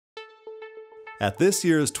At this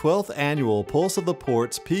year's 12th annual Pulse of the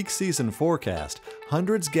Ports peak season forecast,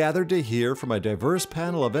 hundreds gathered to hear from a diverse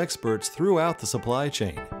panel of experts throughout the supply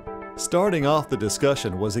chain. Starting off the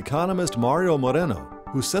discussion was economist Mario Moreno,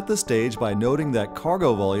 who set the stage by noting that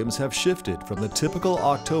cargo volumes have shifted from the typical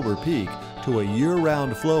October peak to a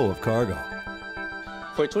year-round flow of cargo.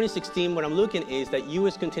 For 2016, what I'm looking is that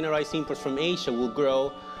U.S. containerized imports from Asia will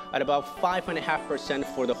grow at about 5.5%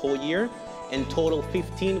 for the whole year and total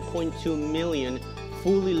 15.2 million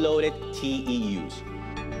fully loaded TEUs.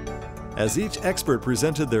 As each expert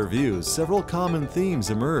presented their views, several common themes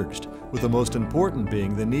emerged, with the most important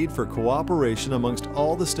being the need for cooperation amongst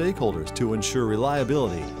all the stakeholders to ensure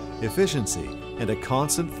reliability, efficiency, and a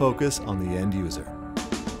constant focus on the end user.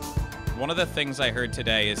 One of the things I heard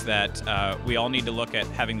today is that we all need to look at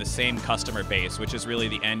having the same customer base, which is really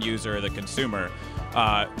the end user or the consumer,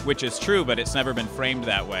 which is true, but it's never been framed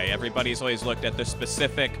that way. Everybody's always looked at the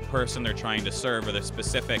specific person they're trying to serve or the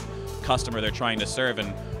specific customer they're trying to serve. And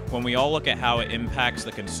when we all look at how it impacts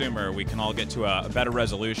the consumer, we can all get to a better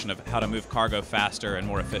resolution of how to move cargo faster and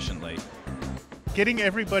more efficiently. Getting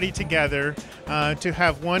everybody together to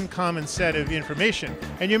have one common set of information.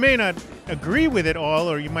 And you may not agree with it all,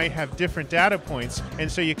 or you might have different data points,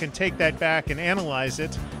 and so you can take that back and analyze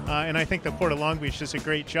it. And I think the Port of Long Beach does a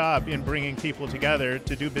great job in bringing people together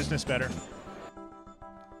to do business better.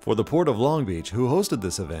 For the Port of Long Beach, who hosted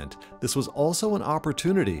this event, this was also an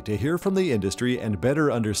opportunity to hear from the industry and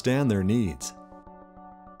better understand their needs.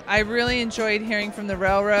 I really enjoyed hearing from the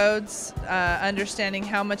railroads, understanding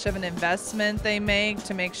how much of an investment they make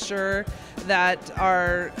to make sure that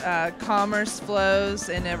our commerce flows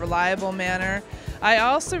in a reliable manner. I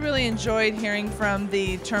also really enjoyed hearing from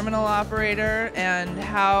the terminal operator and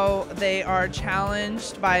how they are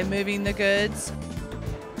challenged by moving the goods.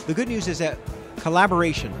 The good news is that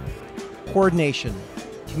collaboration, coordination,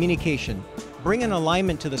 communication, bringing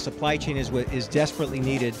alignment to the supply chain is what is desperately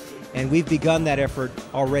needed. And we've begun that effort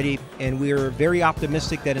already, and we're very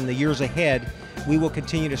optimistic that in the years ahead, we will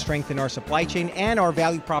continue to strengthen our supply chain and our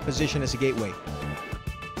value proposition as a gateway.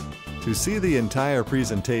 To see the entire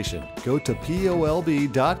presentation, go to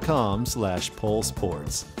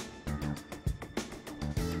polb.com/pulseports.